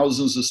literally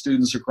thousands of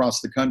students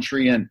across the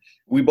country, and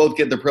we both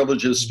get the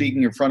privilege of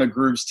speaking in front of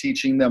groups,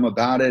 teaching them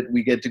about it.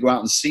 We get to go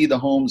out and see the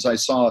homes. I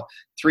saw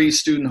 3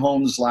 student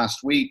homes last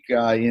week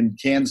in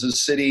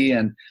Kansas City,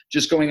 and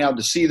just going out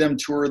to see them,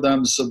 tour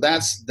them. So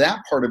that's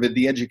that part of it.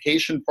 The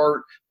education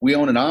part, we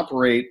own and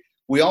operate.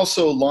 We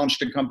also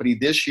launched a company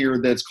this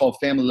year that's called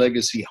Family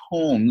Legacy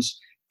Homes.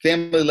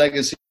 Family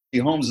Legacy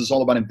Homes is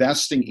all about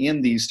investing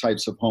in these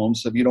types of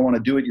homes. So if you don't want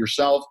to do it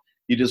yourself,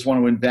 you just want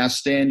to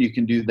invest in, you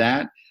can do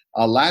that.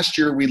 Last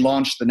year, we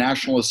launched the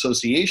National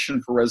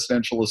Association for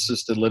Residential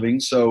Assisted Living.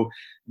 So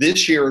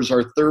this year is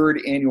our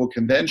 3rd annual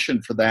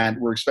convention for that.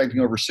 We're expecting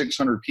over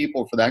 600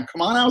 people for that.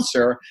 Come on out,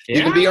 Sarah. Yeah.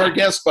 You can be our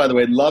guest, by the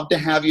way. I'd love to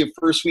have you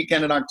first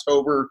weekend in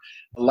October.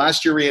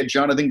 Last year, we had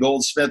Jonathan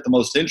Goldsmith, the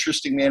most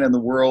interesting man in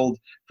the world,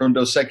 from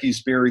Dos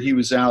Equis Beer. He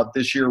was out.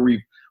 This year,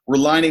 we're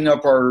lining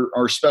up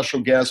our special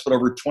guests, but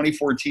over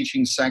 24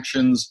 teaching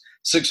sections,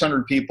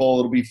 600 people.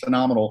 It'll be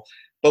phenomenal.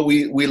 But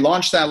we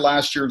launched that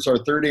last year. It's our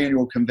 3rd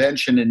annual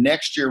convention. And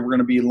next year, we're going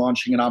to be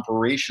launching an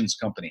operations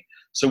company.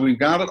 So we've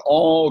got it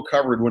all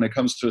covered when it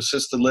comes to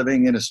assisted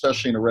living, and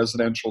especially in a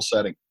residential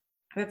setting.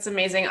 That's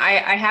amazing.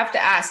 I have to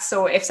ask,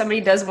 so if somebody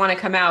does want to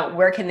come out,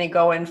 where can they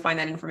go and find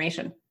that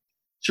information?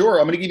 Sure.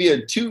 I'm going to give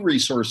you 2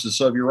 resources.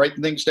 So if you're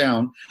writing things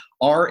down,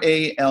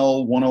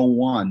 RAL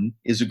 101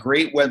 is a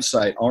great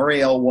website,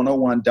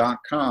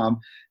 RAL101.com.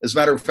 As a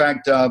matter of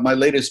fact, my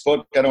latest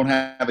book, I don't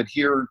have it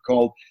here,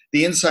 called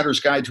The Insider's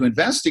Guide to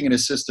Investing in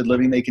Assisted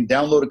Living. They can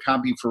download a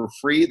copy for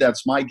free.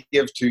 That's my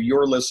gift to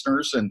your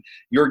listeners and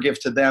your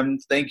gift to them.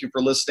 Thank you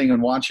for listening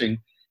and watching.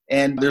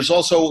 And there's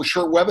also a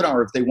short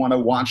webinar if they want to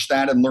watch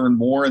that and learn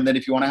more. And then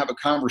if you want to have a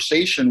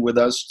conversation with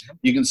us,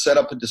 you can set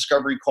up a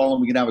discovery call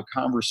and we can have a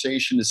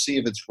conversation to see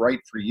if it's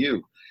right for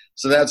you.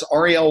 So that's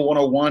RAL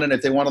 101. And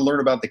if they want to learn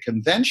about the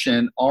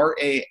convention,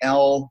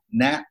 RAL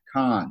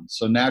NatCon.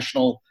 So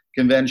National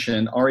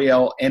Convention,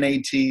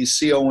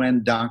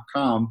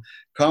 RALNATCON.com.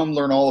 Come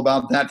learn all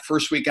about that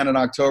first weekend in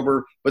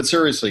October. But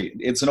seriously,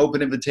 it's an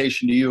open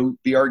invitation to you.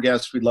 Be our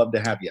guest. We'd love to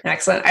have you.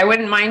 Excellent. I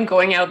wouldn't mind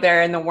going out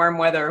there in the warm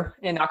weather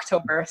in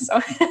October.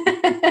 So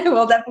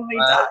we'll definitely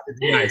talk.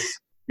 Nice.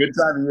 Good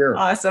time of year.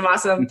 Awesome.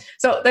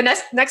 So the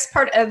next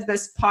part of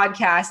this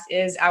podcast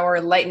is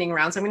our lightning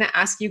round. So I'm going to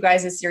ask you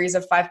guys a series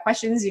of 5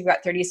 questions. You've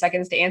got 30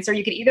 seconds to answer.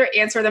 You can either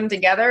answer them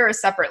together or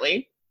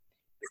separately.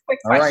 Quick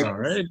questions. All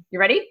right. You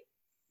ready?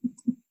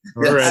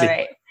 We're ready. All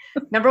right.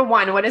 Number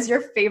 1, what is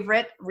your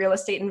favorite real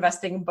estate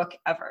investing book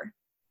ever?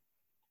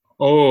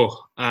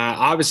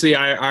 Obviously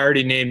I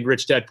already named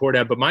Rich Dad Poor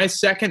Dad, but my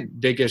second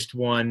biggest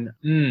one,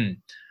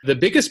 the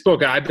biggest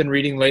book I've been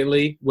reading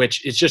lately,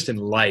 which is just in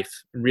life.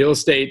 Real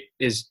estate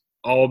is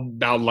all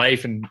about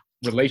life and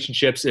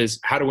relationships, is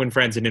How to Win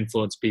Friends and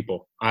Influence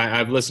People.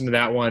 I've listened to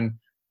that one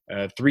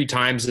 3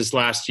 times this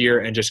last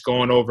year and just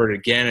going over it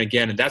again and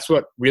again. And that's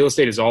what real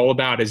estate is all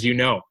about, as you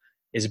know,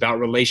 is about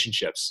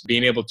relationships,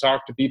 being able to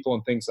talk to people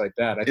and things like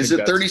that. Is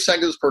it 30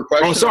 seconds per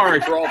question? Oh, sorry.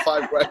 For all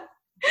 5 questions.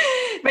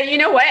 But you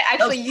know what?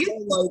 Actually,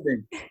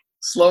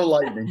 Slow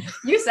lightning.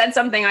 You said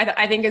something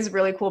I think is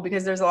really cool,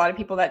 because there's a lot of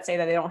people that say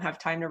that they don't have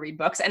time to read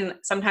books. And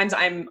sometimes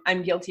I'm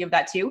guilty of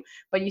that too.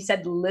 But you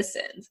said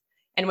listen.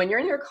 And when you're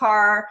in your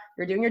car,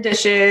 you're doing your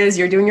dishes,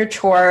 you're doing your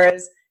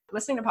chores,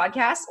 listening to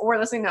podcasts or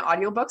listening to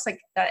audiobooks, like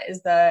that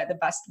is the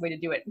best way to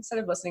do it, instead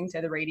of listening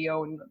to the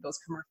radio and those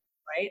commercials,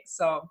 right?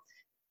 So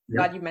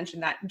glad you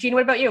mentioned that. Gene,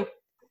 what about you?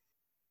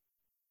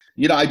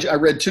 You know, I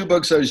read 2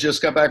 books. I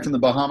just got back from the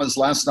Bahamas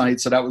last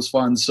night, so that was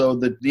fun. So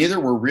neither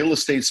were real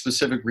estate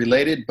specific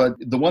related, but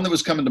the one that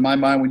was coming to my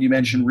mind when you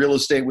mentioned real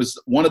estate was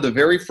one of the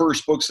very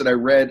first books that I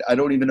read. I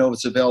don't even know if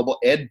it's available.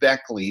 Ed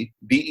Beckley,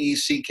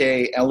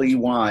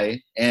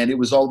 Beckley, and it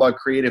was all about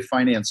creative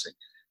financing.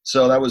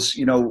 So that was,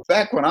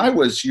 back when I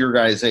was your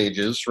guys'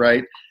 ages,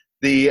 right?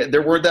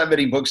 There weren't that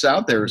many books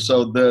out there.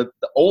 So the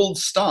old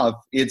stuff,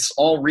 it's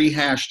all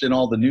rehashed in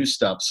all the new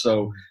stuff.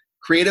 So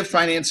creative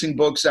financing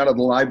books out of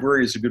the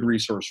library is a good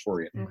resource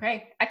for you.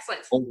 Okay,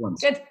 excellent. Old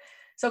ones. Good.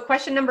 So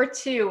question number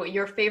 2,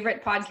 your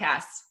favorite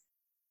podcasts?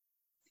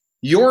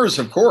 Yours,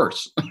 of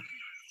course.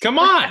 Come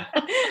on.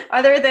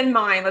 Other than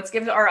mine, let's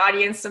give our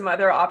audience some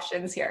other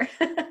options here.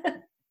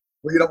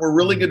 Well, we're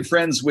really good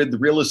friends with the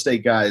Real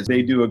Estate Guys.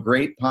 They do a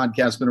great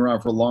podcast, been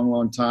around for a long,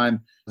 long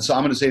time. So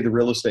I'm going to say the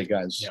Real Estate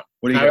Guys. Yeah.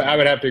 What do you I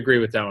would have to agree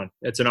with that one.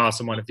 It's an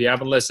awesome one. If you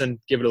haven't listened,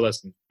 give it a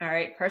listen. All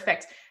right,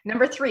 perfect.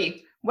 Number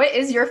 3, what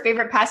is your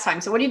favorite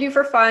pastime? So what do you do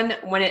for fun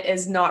when it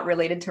is not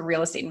related to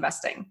real estate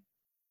investing?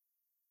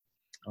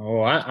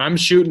 Oh, I'm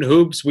shooting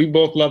hoops. We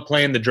both love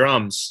playing the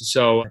drums.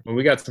 So when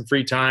we got some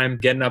free time,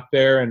 getting up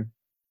there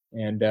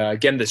and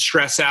getting the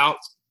stress out,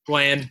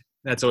 playing,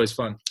 that's always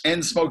fun.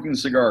 And smoking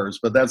cigars,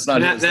 but that's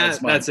not his.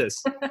 That's it.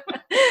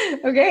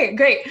 Okay,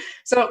 great.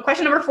 So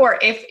question number 4,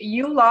 if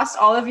you lost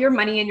all of your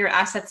money and your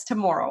assets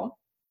tomorrow,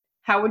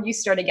 how would you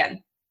start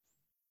again?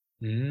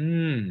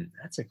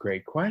 That's a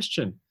great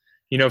question.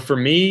 For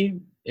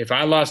me, if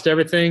I lost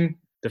everything,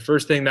 the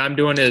first thing that I'm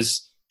doing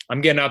is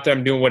I'm getting out there,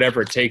 I'm doing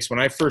whatever it takes. When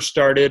I first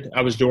started,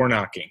 I was door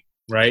knocking,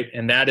 right?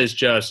 And that is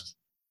just,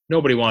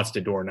 nobody wants to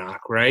door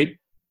knock, right?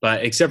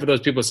 But except for those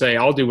people say,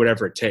 I'll do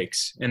whatever it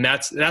takes. And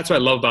that's what I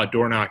love about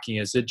door knocking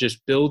is it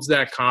just builds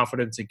that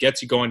confidence. It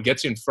gets you going,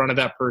 gets you in front of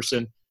that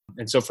person.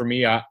 And so for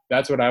me,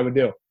 that's what I would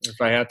do if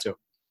I had to.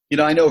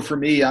 I know for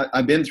me,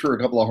 I've been through a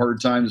couple of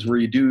hard times where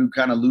you do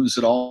kind of lose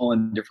it all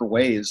in different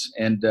ways.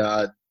 And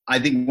I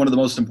think one of the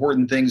most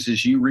important things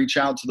is you reach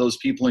out to those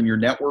people in your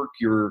network,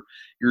 your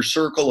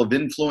circle of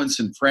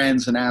influence and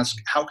friends, and ask,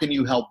 how can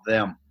you help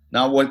them?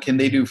 Not what can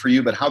they do for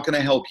you, but how can I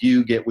help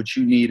you get what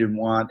you need and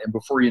want? And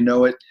before you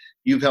know it,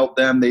 you've helped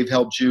them, they've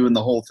helped you, and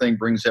the whole thing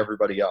brings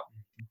everybody up.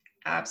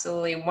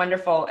 Absolutely.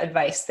 Wonderful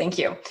advice. Thank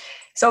you.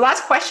 So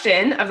last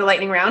question of the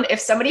lightning round. If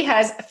somebody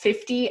has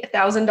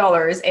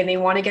 $50,000 and they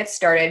want to get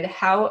started,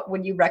 how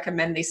would you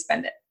recommend they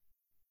spend it?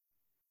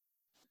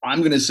 I'm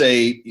going to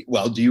say,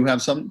 well, do you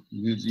have something?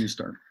 You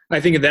start. I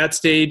think at that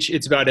stage,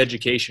 it's about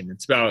education.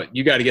 It's about,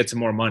 you got to get some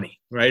more money,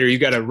 right? Or you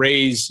got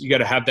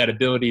to have that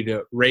ability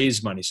to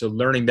raise money. So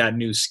learning that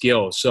new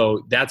skill.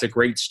 So that's a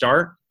great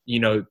start.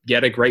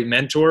 Get a great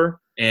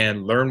mentor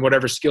and learn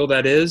whatever skill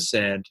that is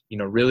and,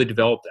 really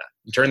develop that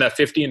and turn that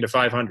 50 into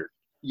 500.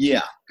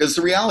 Yeah, because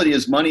the reality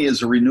is money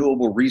is a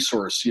renewable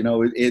resource.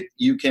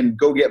 You can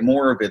go get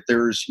more of it.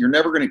 You're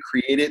never going to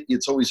create it.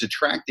 It's always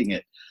attracting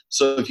it.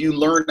 So if you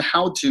learn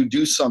how to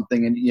do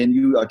something and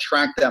you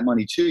attract that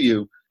money to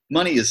you,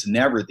 money is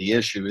never the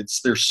issue.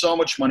 There's so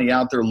much money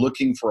out there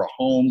looking for a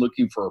home,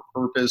 looking for a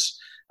purpose.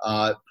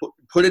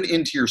 Put it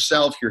into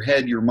yourself, your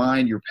head, your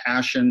mind, your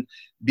passion.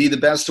 Be the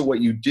best at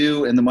what you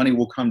do, and the money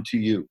will come to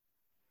you.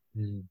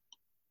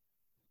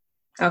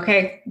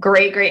 Okay,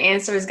 great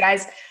answers,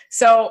 guys.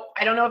 So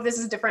I don't know if this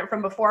is different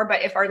from before,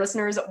 but if our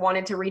listeners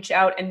wanted to reach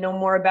out and know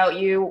more about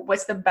you,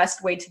 what's the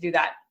best way to do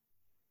that?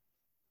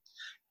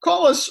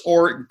 Call us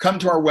or come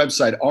to our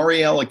website,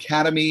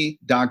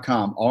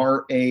 ralacademy.com,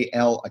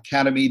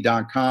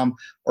 ralacademy.com,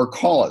 or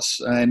call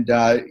us. And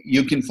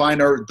you can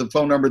find the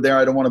phone number there.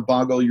 I don't want to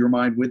boggle your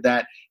mind with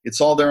that.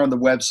 It's all there on the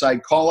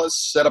website. Call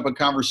us, set up a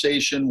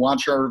conversation,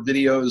 watch our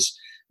videos.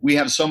 We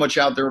have so much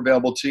out there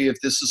available to you.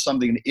 If this is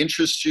something that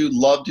interests you,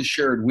 love to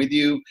share it with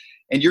you.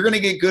 And you're going to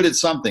get good at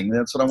something.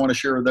 That's what I want to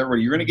share with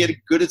everybody. You're going to get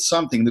good at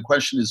something. The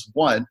question is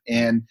what,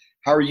 and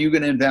how are you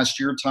going to invest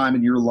your time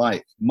in your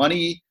life?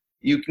 Money,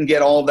 you can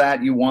get all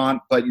that you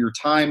want, but your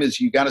time is,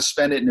 you got to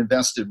spend it and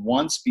invest it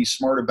once. Be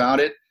smart about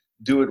it,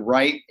 do it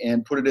right,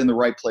 and put it in the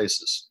right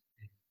places.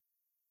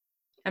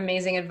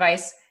 Amazing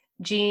advice.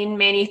 Gene,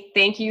 Manny,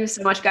 thank you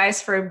so much,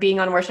 guys, for being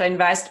on Where Should I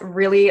Invest.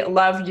 Really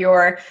love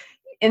your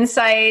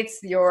insights.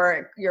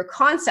 Your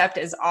concept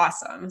is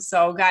awesome.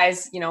 So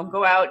guys,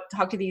 go out,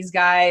 talk to these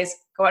guys,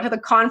 go out to the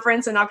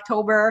conference in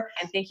October,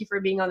 and thank you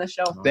for being on the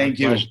show. Thank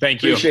you.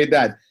 Thank you. Appreciate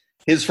that.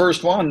 His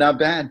first one, not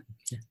bad.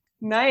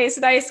 Nice.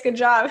 Good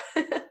job.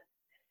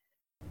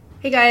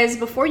 Hey guys,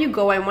 before you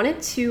go, I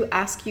wanted to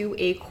ask you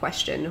a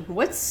question.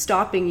 What's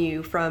stopping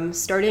you from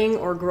starting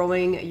or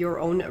growing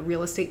your own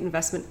real estate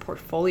investment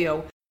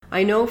portfolio?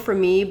 I know for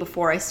me,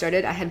 before I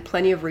started, I had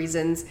plenty of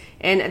reasons,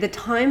 and at the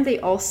time they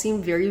all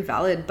seemed very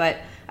valid, but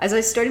as I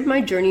started my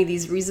journey,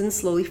 these reasons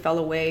slowly fell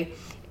away,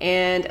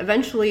 and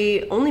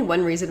eventually only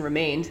one reason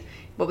remained.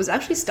 What was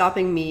actually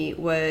stopping me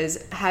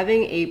was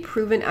having a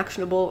proven,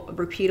 actionable,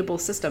 repeatable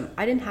system.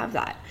 I didn't have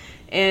that.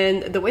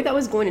 And the way that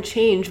was going to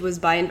change was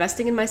by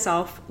investing in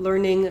myself,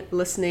 learning,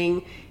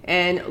 listening,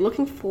 and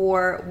looking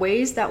for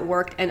ways that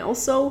worked, and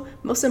also,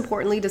 most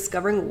importantly,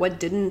 discovering what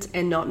didn't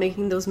and not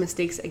making those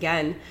mistakes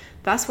again.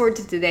 Fast forward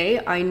to today,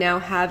 I now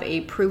have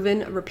a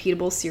proven,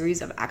 repeatable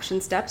series of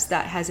action steps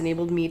that has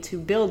enabled me to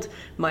build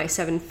my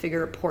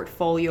 7-figure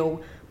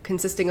portfolio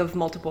consisting of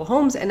multiple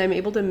homes, and I'm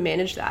able to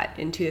manage that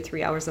in 2 to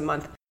 3 hours a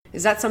month.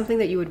 Is that something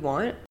that you would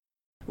want?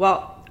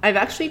 Well, I've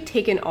actually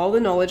taken all the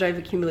knowledge I've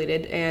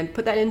accumulated and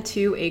put that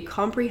into a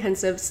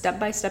comprehensive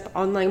step-by-step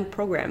online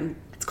program.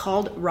 It's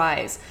called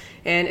Rise,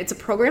 and it's a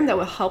program that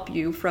will help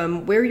you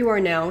from where you are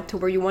now to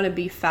where you want to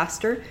be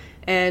faster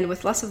and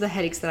with less of the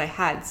headaches that I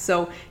had.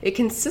 So it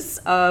consists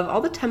of all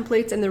the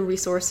templates and the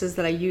resources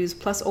that I use,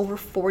 plus over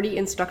 40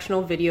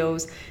 instructional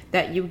videos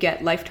that you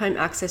get lifetime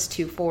access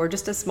to for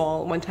just a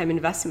small one-time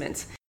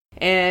investment.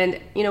 And,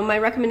 my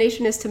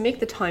recommendation is to make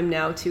the time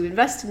now to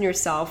invest in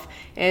yourself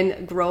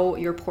and grow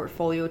your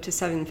portfolio to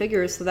 7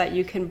 figures so that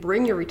you can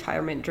bring your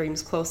retirement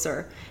dreams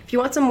closer. If you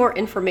want some more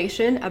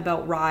information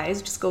about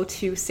Rise, just go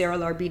to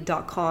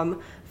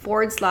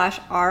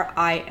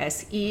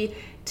sarahlarby.com/RISE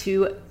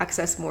to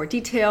access more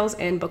details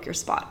and book your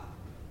spot.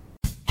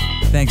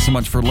 Thanks so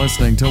much for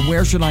listening to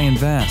Where Should I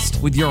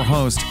Invest with your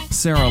host,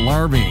 Sarah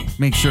Larby.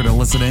 Make sure to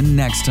listen in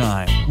next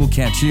time. We'll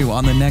catch you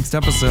on the next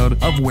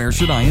episode of Where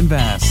Should I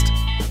Invest?